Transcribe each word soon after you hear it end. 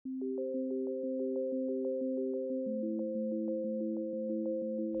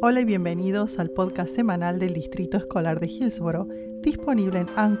Hola y bienvenidos al podcast semanal del Distrito Escolar de Hillsboro, disponible en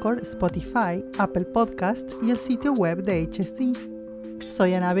Anchor, Spotify, Apple Podcasts y el sitio web de HSD.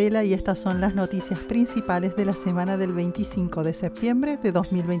 Soy Anabela y estas son las noticias principales de la semana del 25 de septiembre de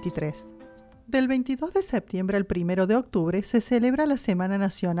 2023. Del 22 de septiembre al 1 de octubre se celebra la Semana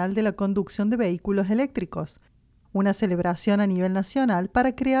Nacional de la Conducción de Vehículos Eléctricos, una celebración a nivel nacional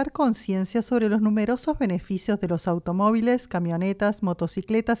para crear conciencia sobre los numerosos beneficios de los automóviles, camionetas,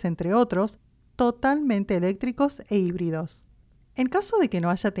 motocicletas, entre otros, totalmente eléctricos e híbridos. En caso de que no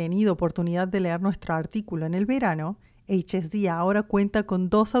haya tenido oportunidad de leer nuestro artículo en el verano, HSD ahora cuenta con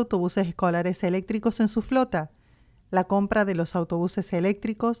 2 autobuses escolares eléctricos en su flota. La compra de los autobuses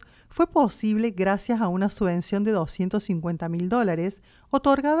eléctricos fue posible gracias a una subvención de $250,000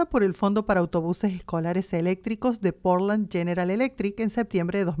 otorgada por el Fondo para Autobuses Escolares Eléctricos de Portland General Electric en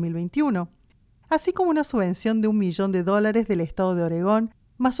septiembre de 2021, así como una subvención de $1 millón del Estado de Oregón,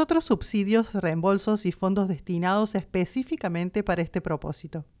 más otros subsidios, reembolsos y fondos destinados específicamente para este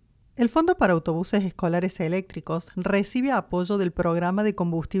propósito. El Fondo para Autobuses Escolares Eléctricos recibe apoyo del Programa de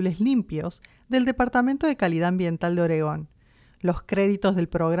Combustibles Limpios del Departamento de Calidad Ambiental de Oregón. Los créditos del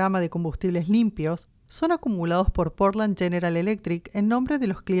Programa de Combustibles Limpios son acumulados por Portland General Electric en nombre de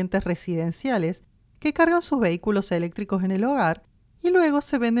los clientes residenciales que cargan sus vehículos eléctricos en el hogar y luego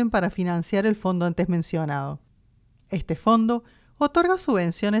se venden para financiar el fondo antes mencionado. Este fondo otorga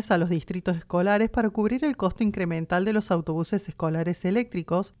subvenciones a los distritos escolares para cubrir el costo incremental de los autobuses escolares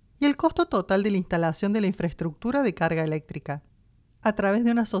eléctricos y el costo total de la instalación de la infraestructura de carga eléctrica. A través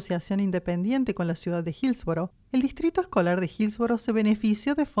de una asociación independiente con la ciudad de Hillsboro, el Distrito Escolar de Hillsboro se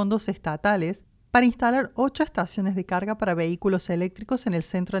benefició de fondos estatales para instalar 8 estaciones de carga para vehículos eléctricos en el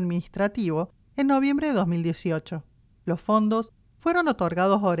centro administrativo en noviembre de 2018. Los fondos fueron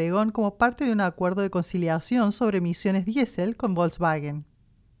otorgados a Oregón como parte de un acuerdo de conciliación sobre emisiones diésel con Volkswagen.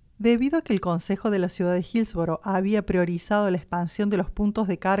 Debido a que el Consejo de la Ciudad de Hillsboro había priorizado la expansión de los puntos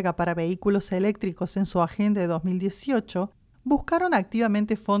de carga para vehículos eléctricos en su agenda de 2018, buscaron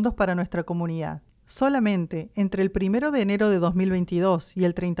activamente fondos para nuestra comunidad. Solamente entre el 1 de enero de 2022 y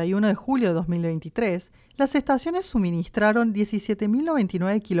el 31 de julio de 2023, las estaciones suministraron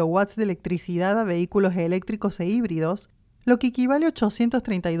 17.099 kilowatts de electricidad a vehículos eléctricos e híbridos, lo que equivale a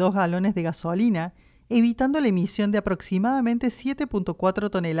 832 galones de gasolina, evitando la emisión de aproximadamente 7.4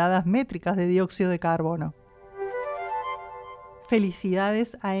 toneladas métricas de dióxido de carbono.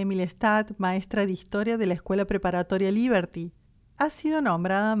 Felicidades a Emily Stadt, maestra de Historia de la Escuela Preparatoria Liberty. Ha sido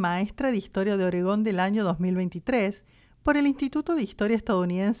nombrada Maestra de Historia de Oregón del año 2023 por el Instituto de Historia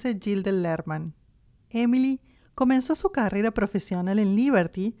estadounidense Gilder Lehrman. Emily comenzó su carrera profesional en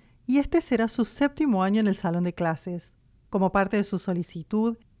Liberty y este será su 7º año en el salón de clases. Como parte de su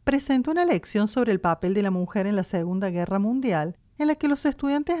solicitud, presentó una lección sobre el papel de la mujer en la Segunda Guerra Mundial, en la que los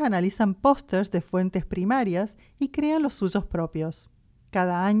estudiantes analizan pósters de fuentes primarias y crean los suyos propios.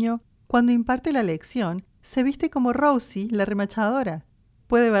 Cada año, cuando imparte la lección, se viste como Rosie, la remachadora.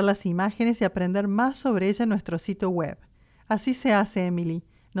 Puede ver las imágenes y aprender más sobre ella en nuestro sitio web. Así se hace, Emily.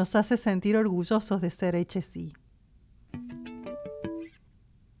 Nos hace sentir orgullosos de ser HSD.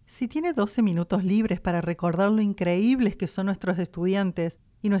 Si tiene 12 minutos libres para recordar lo increíbles que son nuestros estudiantes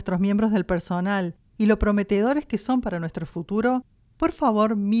y nuestros miembros del personal y lo prometedores que son para nuestro futuro, por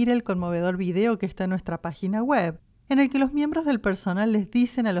favor mire el conmovedor video que está en nuestra página web, en el que los miembros del personal les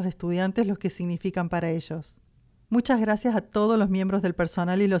dicen a los estudiantes lo que significan para ellos. Muchas gracias a todos los miembros del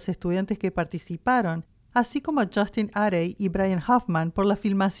personal y los estudiantes que participaron, así como a Justin Arey y Brian Hoffman por la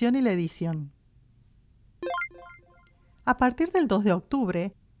filmación y la edición. A partir del 2 de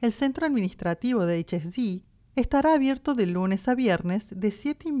octubre, el centro administrativo de HSD estará abierto de lunes a viernes de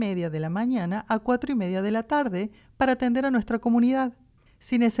 7:30 de la mañana a 4:30 de la tarde para atender a nuestra comunidad.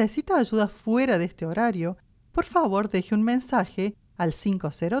 Si necesita ayuda fuera de este horario, por favor deje un mensaje al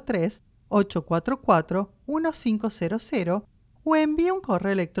 503-844-1500 o envíe un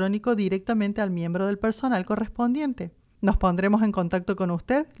correo electrónico directamente al miembro del personal correspondiente. Nos pondremos en contacto con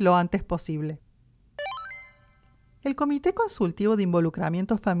usted lo antes posible. El Comité Consultivo de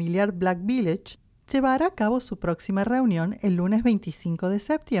Involucramiento Familiar Black Village llevará a cabo su próxima reunión el lunes 25 de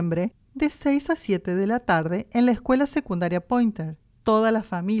septiembre de 6 a 7 de la tarde en la escuela secundaria Pointer. Todas las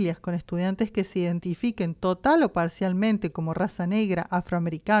familias con estudiantes que se identifiquen total o parcialmente como raza negra,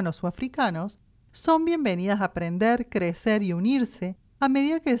 afroamericanos o africanos son bienvenidas a aprender, crecer y unirse a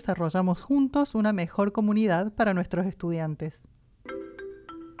medida que desarrollamos juntos una mejor comunidad para nuestros estudiantes.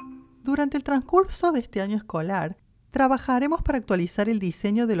 Durante el transcurso de este año escolar, trabajaremos para actualizar el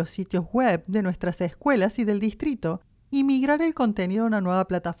diseño de los sitios web de nuestras escuelas y del distrito y migrar el contenido a una nueva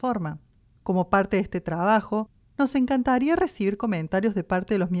plataforma. Como parte de este trabajo, Nos encantaría recibir comentarios de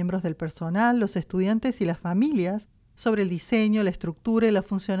parte de los miembros del personal, los estudiantes y las familias sobre el diseño, la estructura y la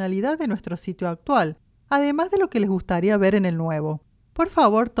funcionalidad de nuestro sitio actual, además de lo que les gustaría ver en el nuevo. Por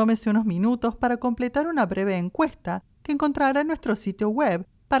favor, tómese unos minutos para completar una breve encuesta que encontrará en nuestro sitio web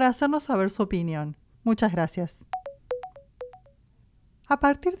para hacernos saber su opinión. Muchas gracias. A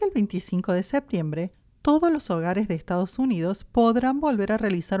partir del 25 de septiembre, todos los hogares de Estados Unidos podrán volver a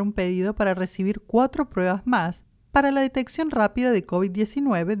realizar un pedido para recibir 4 pruebas más para la detección rápida de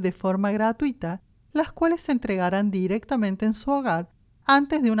COVID-19 de forma gratuita, las cuales se entregarán directamente en su hogar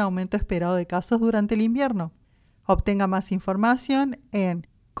antes de un aumento esperado de casos durante el invierno. Obtenga más información en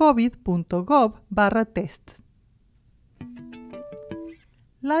covid.gov/tests.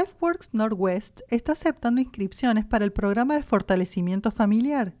 LifeWorks Northwest está aceptando inscripciones para el programa de fortalecimiento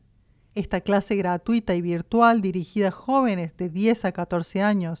familiar. Esta clase gratuita y virtual dirigida a jóvenes de 10 a 14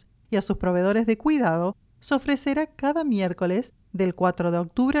 años y a sus proveedores de cuidado se ofrecerá cada miércoles del 4 de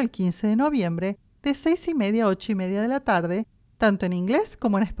octubre al 15 de noviembre de 6:30 a 8:30 de la tarde, tanto en inglés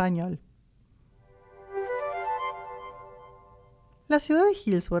como en español. La ciudad de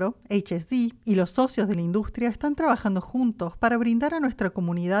Hillsboro, HSD y los socios de la industria están trabajando juntos para brindar a nuestra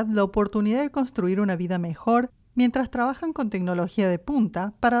comunidad la oportunidad de construir una vida mejor mientras trabajan con tecnología de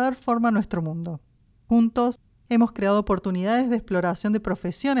punta para dar forma a nuestro mundo. Juntos, hemos creado oportunidades de exploración de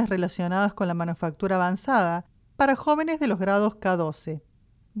profesiones relacionadas con la manufactura avanzada para jóvenes de los grados K12.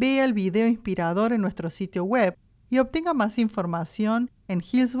 Vea el video inspirador en nuestro sitio web y obtenga más información en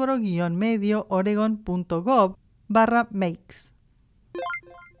hillsboro-medioOregon.gov/makes.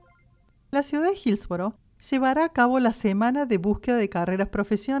 La ciudad de Hillsboro llevará a cabo la Semana de Búsqueda de Carreras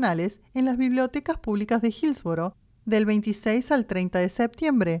Profesionales en las bibliotecas públicas de Hillsboro del 26 al 30 de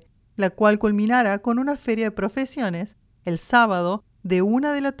septiembre, la cual culminará con una feria de profesiones el sábado de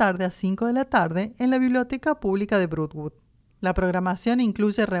 1 de la tarde a 5 de la tarde en la Biblioteca Pública de Broadwood. La programación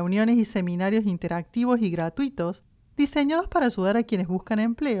incluye reuniones y seminarios interactivos y gratuitos diseñados para ayudar a quienes buscan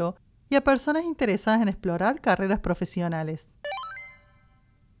empleo y a personas interesadas en explorar carreras profesionales.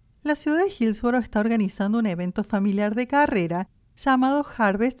 La ciudad de Hillsboro está organizando un evento familiar de carrera llamado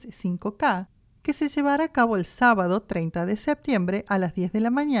Harvest 5K, que se llevará a cabo el sábado 30 de septiembre a las 10 de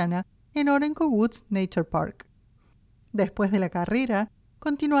la mañana en Orenco Woods Nature Park. Después de la carrera,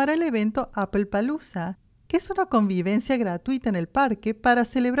 continuará el evento Applepalooza, que es una convivencia gratuita en el parque para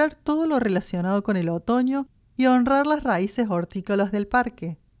celebrar todo lo relacionado con el otoño y honrar las raíces hortícolas del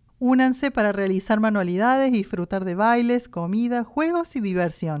parque. Únanse para realizar manualidades y disfrutar de bailes, comida, juegos y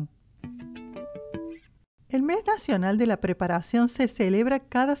diversión. El mes nacional de la preparación se celebra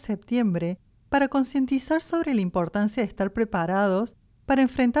cada septiembre para concientizar sobre la importancia de estar preparados para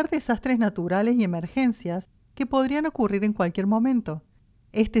enfrentar desastres naturales y emergencias que podrían ocurrir en cualquier momento.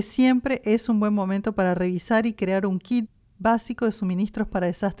 Este siempre es un buen momento para revisar y crear un kit básico de suministros para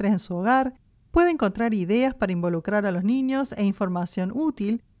desastres en su hogar. Puede encontrar ideas para involucrar a los niños e información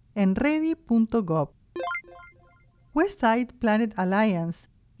útil en ready.gov. Westside Planet Alliance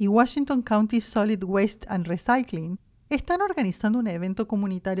y Washington County Solid Waste and Recycling están organizando un evento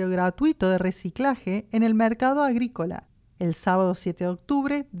comunitario gratuito de reciclaje en el mercado agrícola el sábado 7 de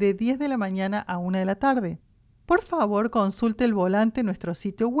octubre de 10 de la mañana a 1 de la tarde. Por favor, consulte el volante en nuestro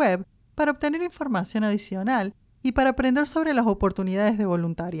sitio web para obtener información adicional y para aprender sobre las oportunidades de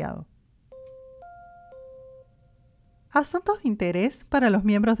voluntariado. Asuntos de interés para los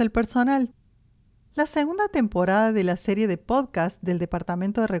miembros del personal. La segunda temporada de la serie de podcast del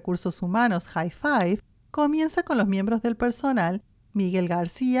Departamento de Recursos Humanos High Five comienza con los miembros del personal Miguel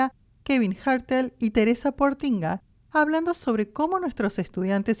García, Kevin Hertel y Teresa Portinga hablando sobre cómo nuestros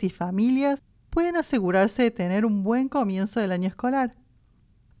estudiantes y familias pueden asegurarse de tener un buen comienzo del año escolar.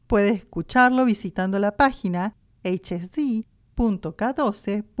 Puedes escucharlo visitando la página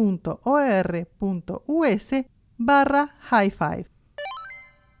hsd.k12.or.us/high5.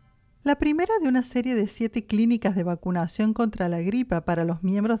 La primera de una serie de 7 clínicas de vacunación contra la gripa para los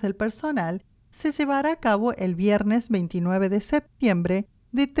miembros del personal se llevará a cabo el viernes 29 de septiembre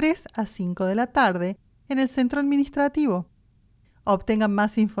de 3 a 5 de la tarde en el centro administrativo. Obtengan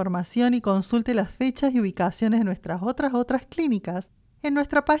más información y consulte las fechas y ubicaciones de nuestras otras clínicas en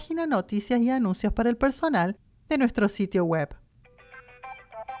nuestra página Noticias y Anuncios para el Personal de nuestro sitio web.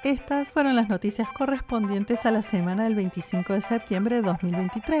 Estas fueron las noticias correspondientes a la semana del 25 de septiembre de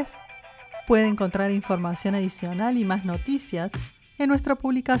 2023. Puede encontrar información adicional y más noticias en nuestra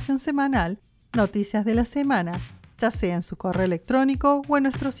publicación semanal Noticias de la Semana, ya sea en su correo electrónico o en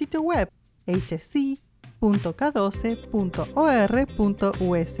nuestro sitio web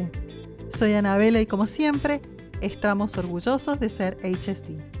hsd.k12.or.us. Soy Anabela y como siempre, estamos orgullosos de ser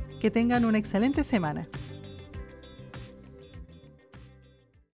HSD. Que tengan una excelente semana.